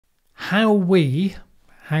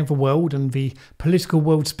how the world and the political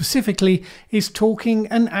world specifically is talking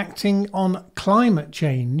and acting on climate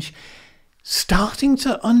change starting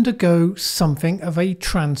to undergo something of a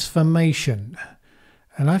transformation.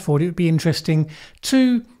 And I thought it would be interesting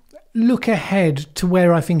to look ahead to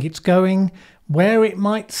where I think it's going, where it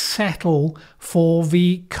might settle for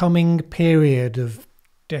the coming period of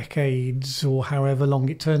decades or however long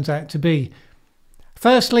it turns out to be.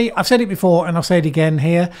 Firstly, I've said it before and I'll say it again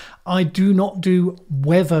here, I do not do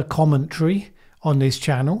weather commentary on this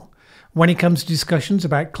channel. When it comes to discussions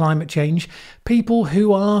about climate change, people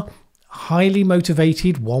who are highly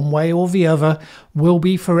motivated one way or the other will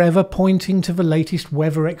be forever pointing to the latest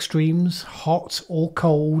weather extremes, hot or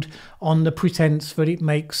cold, on the pretense that it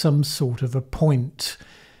makes some sort of a point.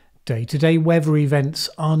 Day-to-day weather events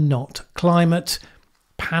are not climate.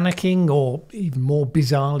 Panicking, or even more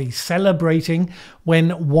bizarrely celebrating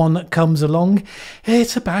when one comes along,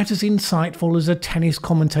 it's about as insightful as a tennis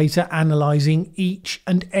commentator analysing each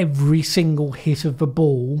and every single hit of the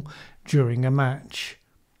ball during a match.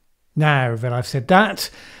 Now that I've said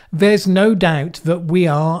that, there's no doubt that we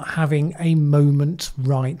are having a moment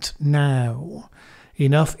right now.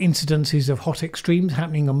 Enough incidences of hot extremes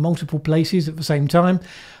happening on multiple places at the same time,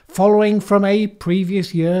 following from a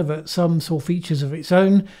previous year that some saw features of its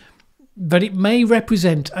own, that it may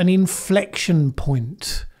represent an inflection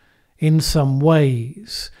point in some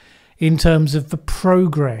ways in terms of the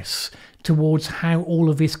progress towards how all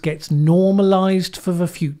of this gets normalised for the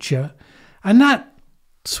future, and that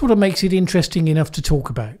sort of makes it interesting enough to talk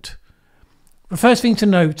about. The first thing to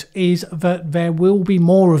note is that there will be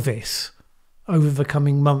more of this over the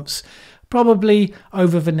coming months, probably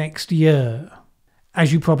over the next year.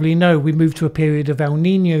 As you probably know, we moved to a period of El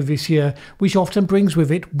Niño this year, which often brings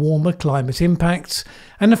with it warmer climate impacts,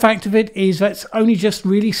 and the fact of it is that's only just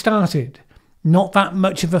really started. Not that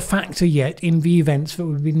much of a factor yet in the events that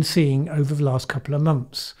we've been seeing over the last couple of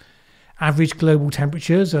months. Average global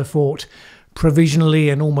temperatures are thought provisionally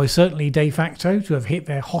and almost certainly de facto to have hit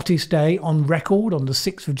their hottest day on record on the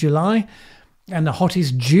 6th of July, and the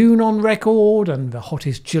hottest June on record, and the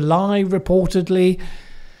hottest July reportedly.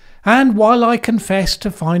 And while I confess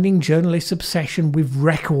to finding journalists' obsession with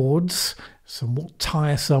records somewhat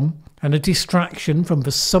tiresome and a distraction from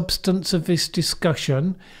the substance of this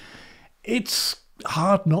discussion, it's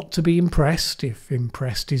hard not to be impressed, if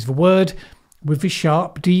impressed is the word, with the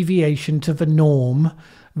sharp deviation to the norm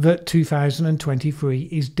that 2023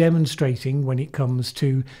 is demonstrating when it comes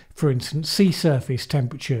to, for instance, sea surface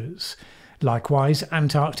temperatures. Likewise,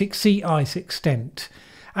 Antarctic sea ice extent.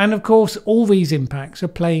 And of course, all these impacts are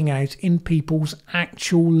playing out in people's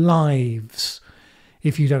actual lives.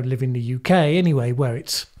 If you don't live in the UK anyway, where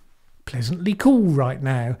it's pleasantly cool right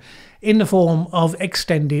now, in the form of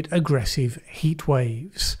extended aggressive heat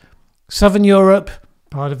waves. Southern Europe,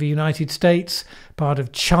 part of the United States, part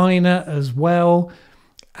of China as well.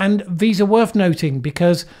 And these are worth noting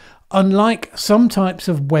because unlike some types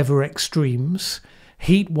of weather extremes,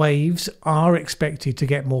 heat waves are expected to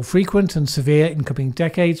get more frequent and severe in coming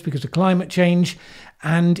decades because of climate change,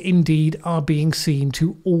 and indeed are being seen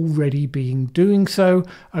to already being doing so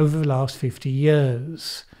over the last 50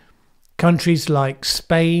 years. Countries like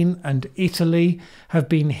Spain and Italy have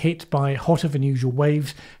been hit by hotter than usual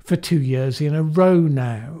waves for 2 years in a row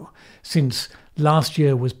now, since last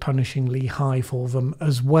year was punishingly high for them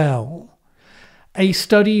as well. A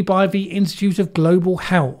study by the Institute of Global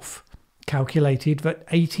Health calculated that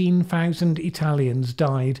 18,000 Italians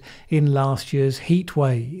died in last year's heat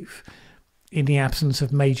wave. In the absence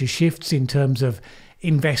of major shifts in terms of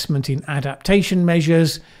investment in adaptation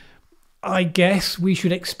measures, I guess we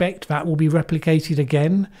should expect that will be replicated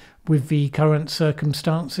again with the current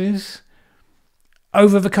circumstances.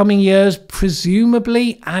 Over the coming years,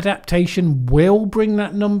 presumably adaptation will bring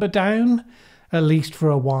that number down, at least for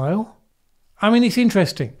a while. I mean, it's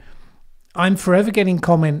interesting. I'm forever getting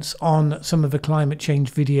comments on some of the climate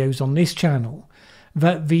change videos on this channel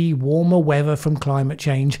that the warmer weather from climate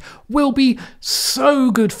change will be so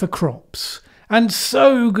good for crops and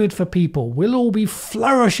so good for people. We'll all be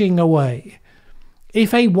flourishing away.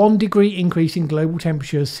 If a 1 degree increase in global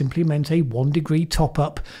temperatures simply meant a 1 degree top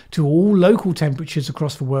up to all local temperatures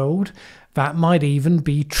across the world, that might even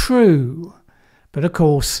be true. But of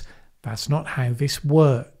course, that's not how this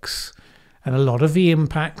works. And a lot of the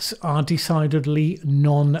impacts are decidedly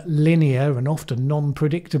non-linear and often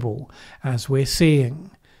non-predictable, as we're seeing.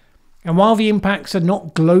 And while the impacts are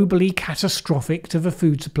not globally catastrophic to the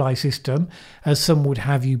food supply system, as some would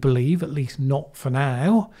have you believe, at least not for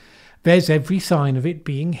now, there's every sign of it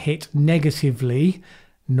being hit negatively,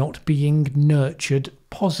 not being nurtured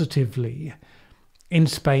positively. In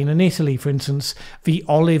Spain and Italy, for instance, the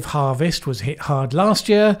olive harvest was hit hard last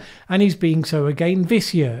year and is being so again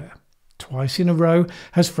this year. Twice in a row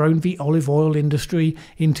has thrown the olive oil industry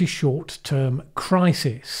into short-term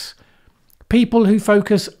crisis. People who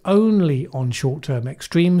focus only on short-term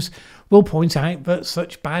extremes will point out that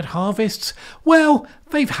such bad harvests, well,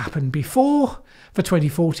 they've happened before. The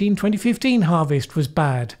 2014-2015 harvest was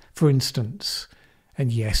bad, for instance.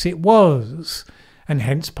 And yes, it was. And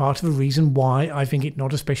hence part of the reason why I think it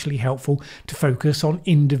not especially helpful to focus on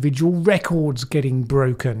individual records getting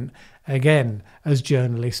broken, again, as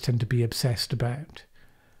journalists tend to be obsessed about.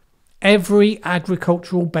 Every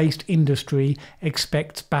agricultural-based industry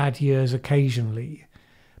expects bad years occasionally,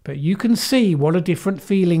 but you can see what a different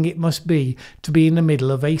feeling it must be to be in the middle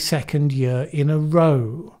of a second year in a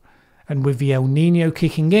row. And with the El Niño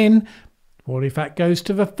kicking in, what if that goes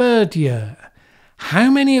to the third year? How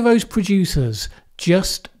many of those producers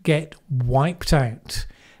just get wiped out?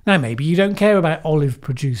 Now, maybe you don't care about olive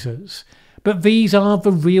producers, but these are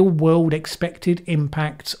the real-world expected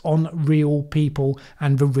impacts on real people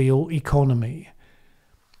and the real economy.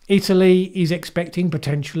 Italy is expecting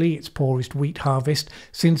potentially its poorest wheat harvest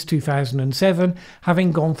since 2007,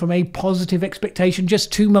 having gone from a positive expectation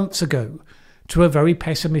just 2 months ago to a very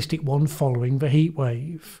pessimistic one following the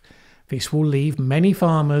heatwave. This will leave many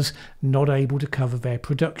farmers not able to cover their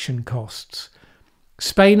production costs.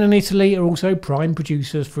 Spain and Italy are also prime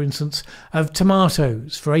producers, for instance, of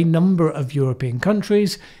tomatoes for a number of European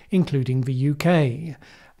countries, including the UK.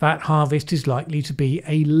 That harvest is likely to be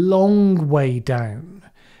a long way down,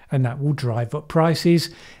 and that will drive up prices,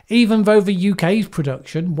 even though the UK's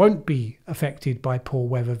production won't be affected by poor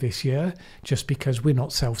weather this year, just because we're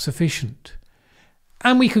not self-sufficient.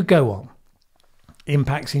 And we could go on.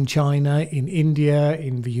 Impacts in China, in India,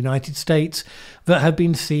 in the United States that have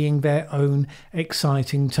been seeing their own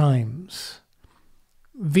exciting times.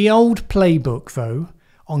 The old playbook, though,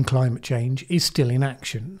 on climate change is still in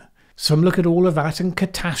action. Some look at all of that and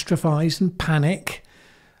catastrophise and panic.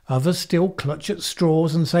 Others still clutch at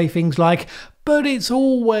straws and say things like, but it's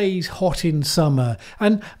always hot in summer,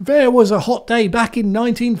 and there was a hot day back in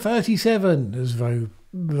 1937, as though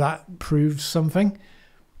that proves something.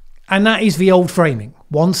 And that is the old framing.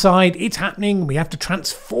 One side, it's happening, we have to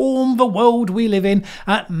transform the world we live in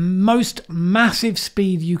at most massive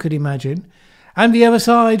speed you could imagine. And the other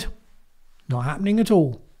side, not happening at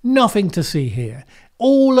all. Nothing to see here.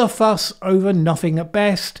 All a fuss over nothing at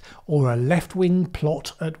best, or a left-wing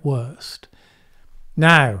plot at worst.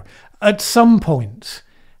 Now, at some point,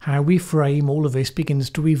 how we frame all of this begins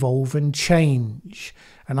to evolve and change.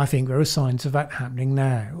 And I think there are signs of that happening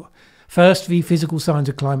now. First, the physical signs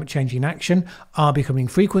of climate change in action are becoming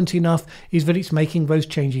frequent enough is that it's making those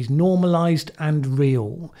changes normalised and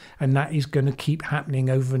real, and that is going to keep happening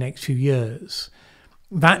over the next few years.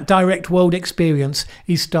 That direct world experience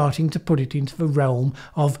is starting to put it into the realm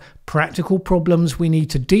of practical problems we need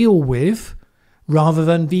to deal with, rather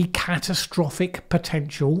than the catastrophic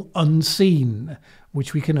potential unseen,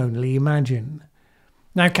 which we can only imagine.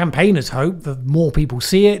 Now, campaigners hope the more people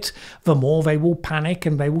see it, the more they will panic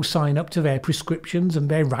and they will sign up to their prescriptions and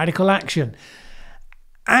their radical action.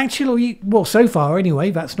 Actually, well, so far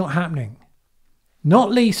anyway, that's not happening.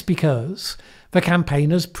 Not least because the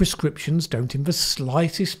campaigners' prescriptions don't in the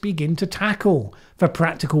slightest begin to tackle the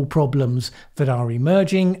practical problems that are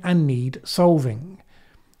emerging and need solving.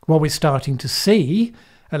 What we're starting to see,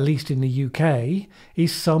 at least in the UK,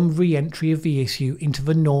 is some re-entry of the issue into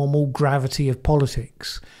the normal gravity of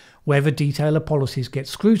politics, where the detail of policies gets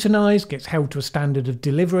scrutinised, gets held to a standard of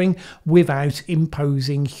delivering without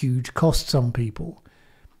imposing huge costs on people.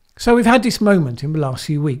 So we've had this moment in the last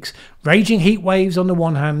few weeks, raging heat waves on the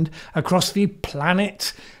one hand, across the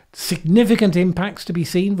planet, significant impacts to be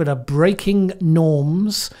seen that are breaking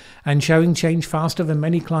norms and showing change faster than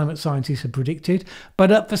many climate scientists had predicted.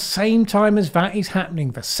 But at the same time as that is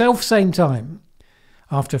happening, the self-same time,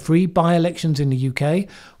 after 3 by-elections in the UK,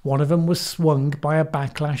 one of them was swung by a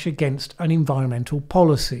backlash against an environmental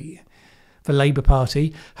policy. The Labour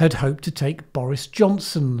Party had hoped to take Boris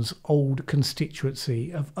Johnson's old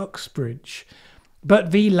constituency of Uxbridge. But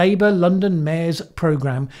the Labour London Mayor's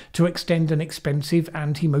programme to extend an expensive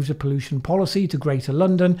anti-motor pollution policy to Greater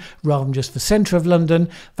London rather than just the centre of London,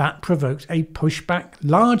 that provoked a pushback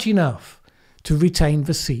large enough to retain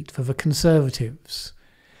the seat for the Conservatives.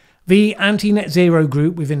 The anti-net zero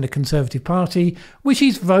group within the Conservative Party, which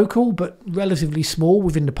is vocal but relatively small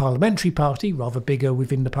within the Parliamentary Party, rather bigger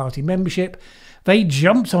within the party membership, they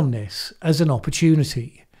jumped on this as an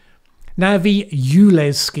opportunity. Now, the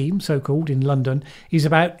ULEZ scheme, so-called, in London, is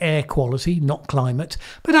about air quality, not climate,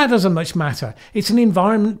 but that doesn't much matter. It's an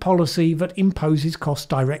environment policy that imposes costs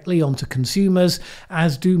directly onto consumers,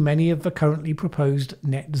 as do many of the currently proposed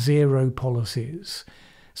net zero policies.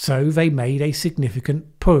 So they made a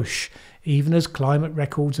significant push, even as climate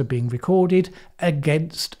records are being recorded,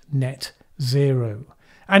 against net zero.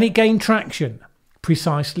 And it gained traction,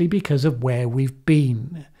 precisely because of where we've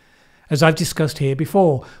been. As I've discussed here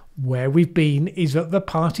before, where we've been is that the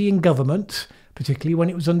party in government, particularly when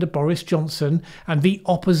it was under Boris Johnson, and the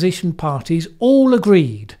opposition parties all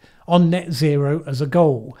agreed on net zero as a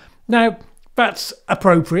goal. Now, that's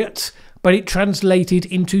appropriate, but it translated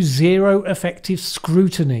into zero effective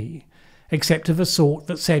scrutiny, except of a sort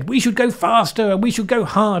that said we should go faster and we should go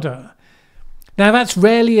harder. Now, that's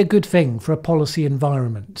rarely a good thing for a policy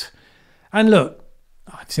environment. And look,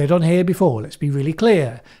 I've said on here before, let's be really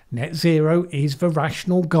clear, net zero is the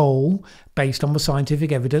rational goal based on the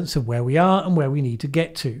scientific evidence of where we are and where we need to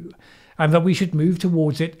get to, and that we should move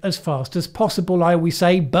towards it as fast as possible, I always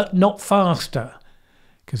say, but not faster.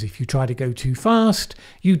 Because if you try to go too fast,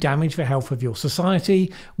 you damage the health of your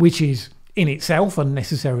society, which is in itself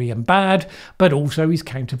unnecessary and bad, but also is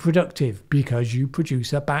counterproductive because you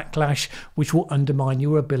produce a backlash which will undermine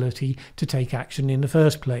your ability to take action in the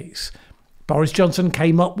first place. Boris Johnson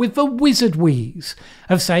came up with the wizard wheeze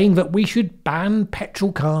of saying that we should ban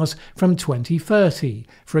petrol cars from 2030,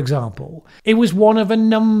 for example. It was one of a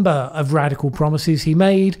number of radical promises he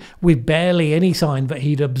made, with barely any sign that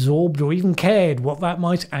he'd absorbed or even cared what that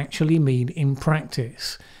might actually mean in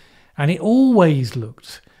practice. And it always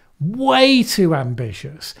looked way too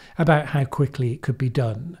ambitious about how quickly it could be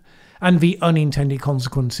done, and the unintended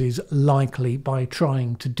consequences likely by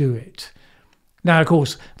trying to do it. Now, of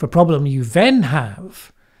course, the problem you then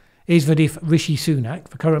have is that if Rishi Sunak,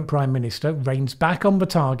 the current Prime Minister, reins back on the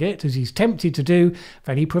target, as he's tempted to do,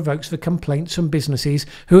 then he provokes the complaints from businesses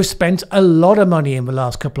who have spent a lot of money in the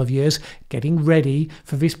last couple of years getting ready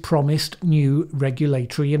for this promised new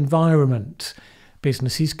regulatory environment.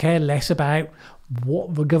 Businesses care less about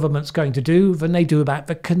what the government's going to do than they do about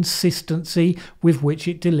the consistency with which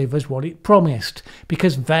it delivers what it promised,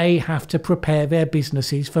 because they have to prepare their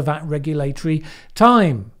businesses for that regulatory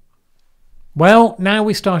time. Well, now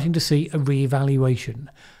we're starting to see a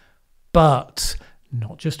re-evaluation, but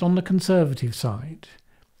not just on the Conservative side.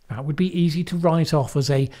 That would be easy to write off as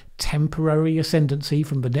a temporary ascendancy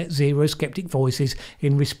from the net zero sceptic voices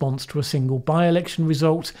in response to a single by-election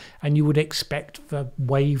result, and you would expect the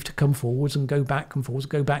wave to come forwards and go back and forwards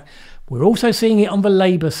and go back. We're also seeing it on the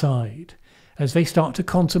Labour side as they start to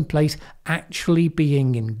contemplate actually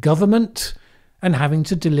being in government and having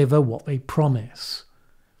to deliver what they promise.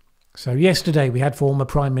 So yesterday we had former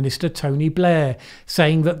Prime Minister Tony Blair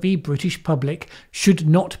saying that the British public should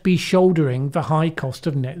not be shouldering the high cost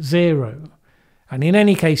of net zero. And in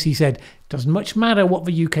any case, he said, it doesn't much matter what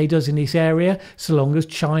the UK does in this area so long as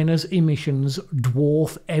China's emissions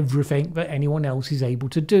dwarf everything that anyone else is able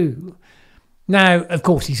to do. Now, of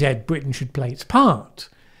course, he said Britain should play its part.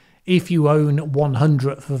 If you own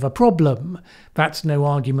 1/100th of a problem, that's no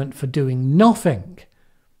argument for doing nothing.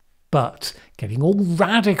 But getting all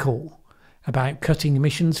radical about cutting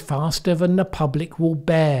emissions faster than the public will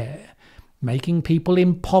bear, making people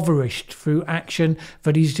impoverished through action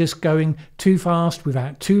that is just going too fast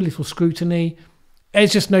without too little scrutiny,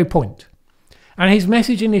 there's just no point. And his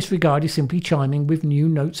message in this regard is simply chiming with new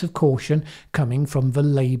notes of caution coming from the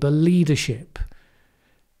Labour leadership.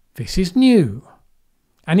 This is new,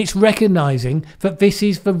 and it's recognising that this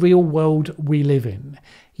is the real world we live in.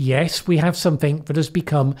 Yes, we have something that has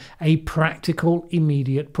become a practical,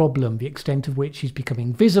 immediate problem, the extent of which is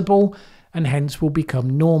becoming visible and hence will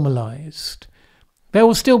become normalised. There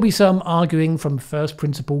will still be some arguing from first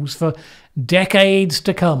principles for decades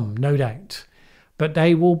to come, no doubt, but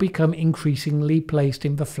they will become increasingly placed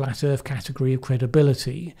in the flat earth category of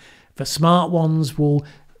credibility. The smart ones will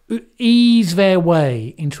ease their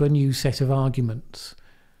way into a new set of arguments.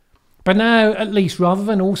 But now, at least, rather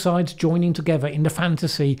than all sides joining together in the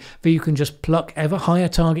fantasy that you can just pluck ever higher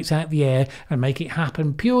targets out the air and make it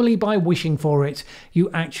happen purely by wishing for it, you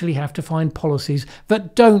actually have to find policies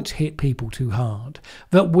that don't hit people too hard,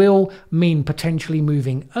 that will mean potentially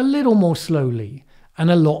moving a little more slowly and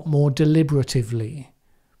a lot more deliberatively.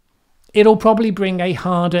 It'll probably bring a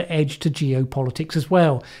harder edge to geopolitics as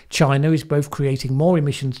well. China is both creating more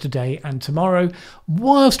emissions today and tomorrow,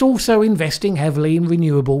 whilst also investing heavily in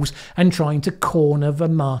renewables and trying to corner the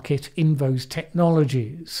market in those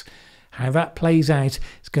technologies. How that plays out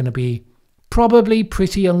is going to be probably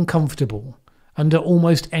pretty uncomfortable under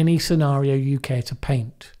almost any scenario you care to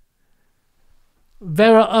paint.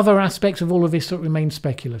 There are other aspects of all of this that remain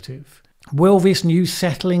speculative. Will this new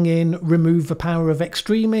settling in remove the power of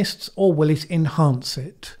extremists, or will it enhance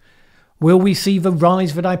it? Will we see the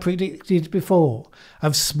rise that I predicted before,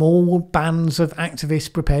 of small bands of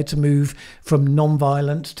activists prepared to move from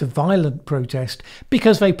non-violent to violent protest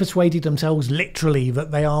because they persuaded themselves literally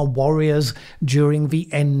that they are warriors during the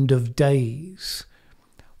end of days?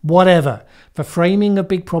 Whatever, the framing of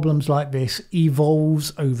big problems like this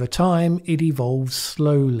evolves over time, it evolves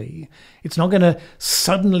slowly. It's not going to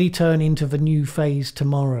suddenly turn into the new phase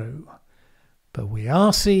tomorrow. But we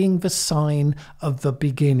are seeing the sign of the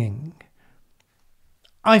beginning.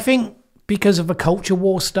 I think because of the culture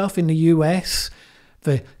war stuff in the US,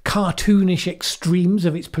 the cartoonish extremes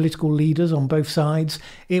of its political leaders on both sides,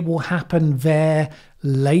 it will happen there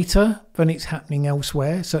later than it's happening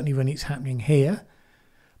elsewhere, certainly when it's happening here.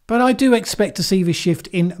 But I do expect to see this shift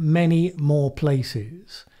in many more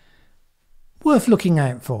places. Worth looking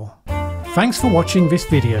out for. Thanks for watching this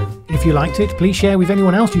video. If you liked it, please share with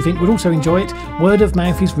anyone else you think would also enjoy it. Word of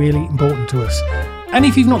mouth is really important to us. And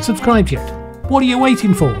if you've not subscribed yet, what are you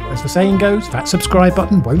waiting for? As the saying goes, that subscribe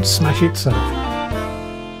button won't smash itself.